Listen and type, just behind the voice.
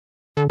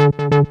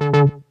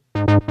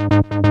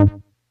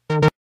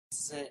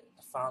This is it,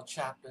 the final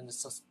chapter in the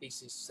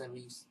Subspecies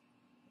series,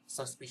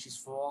 Subspecies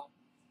 4,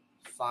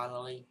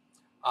 finally.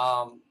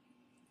 Um,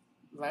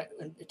 right,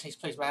 it takes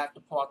place right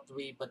after part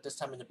 3, but this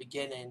time in the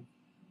beginning,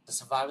 the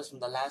survivors from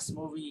the last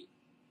movie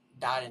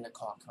died in a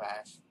car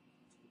crash,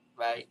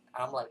 right?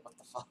 I'm like, what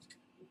the fuck?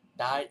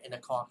 Died in a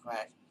car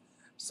crash.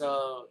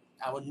 So,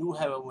 our new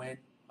heroine,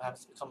 who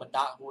happens to become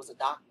who was a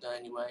doctor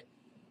anyway,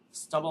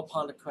 stumbled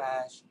upon the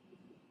crash,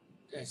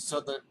 and saw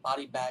the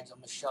body bags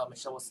of Michelle.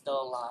 Michelle was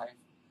still alive,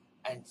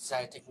 and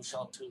decided to take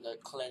Michelle to the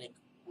clinic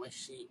where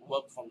she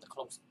worked from the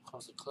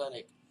closer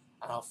clinic,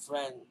 and her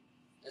friend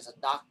is a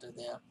doctor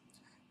there.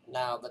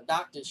 Now the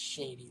doctor's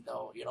shady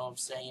though, you know what I'm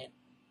saying?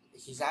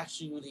 He's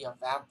actually really a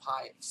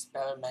vampire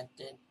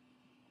experimenting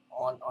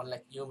on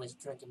like humans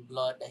drinking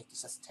blood that he can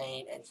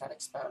sustain and trying to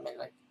experiment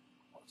like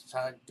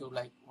trying to do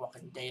like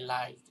walking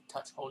daylight, to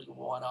touch holy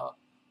water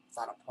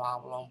without a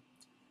problem.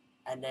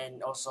 And then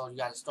also you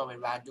got a story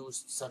where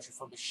Radu's searching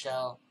for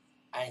Michelle,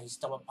 and he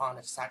stumbled upon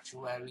a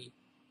sanctuary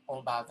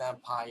owned by a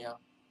vampire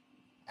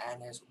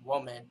and his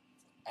woman.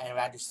 And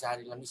Radu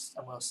decided,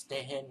 I'm gonna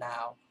stay here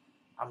now.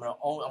 I'm gonna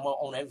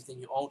own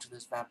everything you own to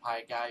this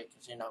vampire guy,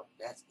 because you know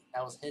that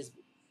was his.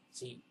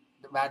 See,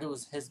 Radu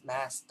was his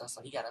master,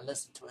 so he gotta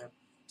listen to him.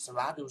 So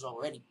Radu was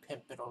already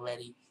pimping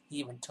already. He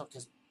even took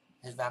his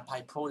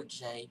vampire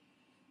protege,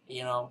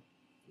 you know,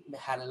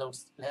 had a little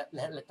let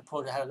the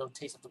protege had a little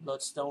taste of the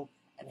Bloodstone,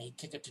 and he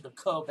kicked it to the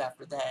curb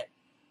after that.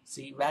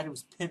 See, Radu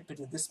was pimping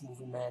in this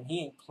movie, man.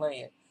 He ain't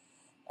playing.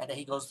 And then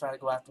he goes trying to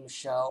go after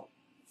Michelle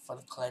for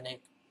the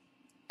clinic.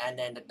 And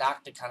then the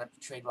doctor kind of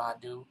betrayed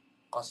Radu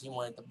because he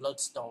wanted the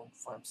Bloodstone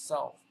for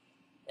himself.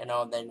 You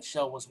know, then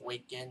Michelle was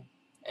wakened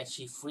and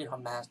she freed her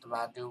master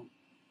Radu.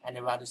 And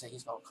then Radu said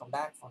he's going to come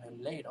back for him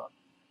later.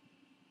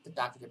 The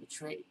doctor that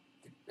betrayed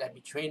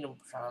him,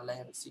 trying to let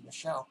him see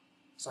Michelle.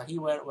 So he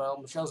went, well,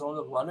 Michelle's on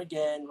the run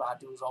again.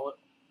 Radu was always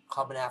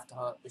coming after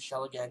her.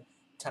 Michelle again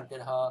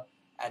tempted her.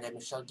 And then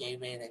Michelle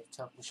gave in and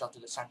took Michelle to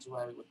the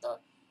sanctuary with the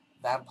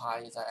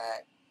vampires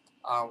at.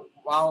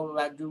 While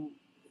Radu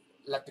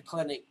left the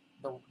clinic,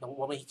 the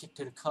woman he kicked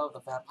to the curb, the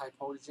vampire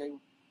protege,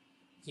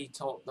 she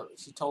told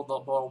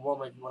the moral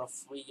woman, if you want to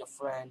free your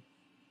friend,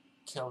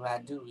 kill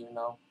Radu, you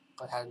know,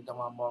 because having done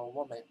a moral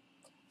woman.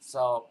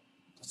 So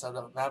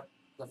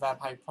the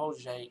vampire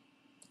protege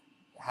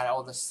had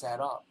all this set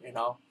up, you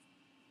know,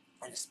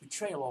 and it's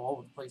betrayal all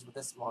over the place with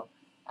this one.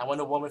 And when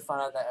the woman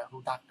found out that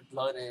who Dr.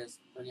 Blood is,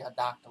 really her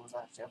doctor was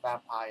actually a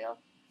vampire,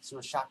 she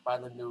was shocked by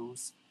the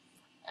news.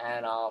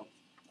 And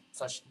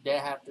so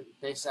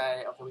they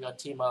say, okay, we're gonna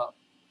team up,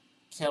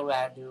 kill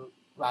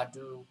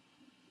Radu,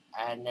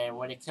 and then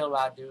when they kill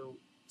Radu,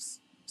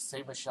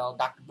 save Michelle.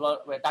 Dr. Blood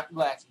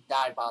actually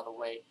died, by the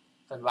way,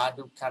 because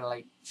Radu kind of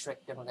like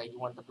tricked him, like, you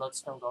want the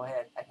Bloodstone, go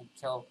ahead, and he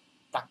killed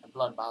Dr.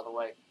 Blood, by the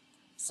way.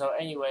 So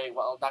anyway,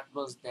 while Dr.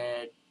 Blood's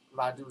dead,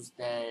 Radu's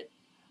dead,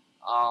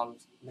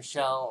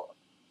 Michelle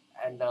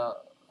and the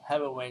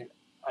heroine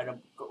are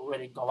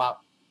ready to go out,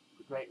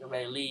 ready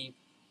to leave,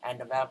 and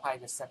the vampire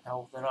just set the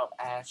whole thing up.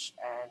 Ash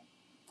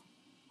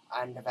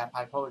and the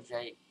vampire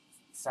protege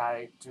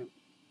decided to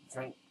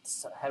drink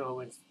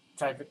heroin,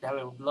 try to drink the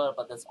heroin blood,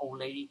 but this old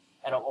lady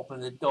ended up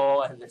opening the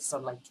door, and the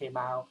sunlight came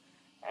out,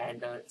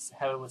 and the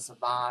heroin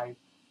survived.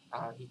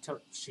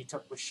 She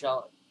took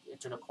Michelle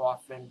into the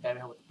coffin,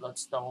 buried her with the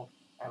bloodstone,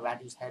 and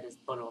Radu's head is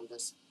put on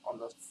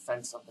the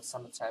fence of the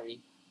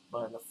cemetery,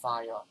 burned in the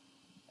fire,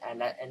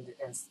 and that and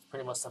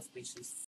pretty much Subspecies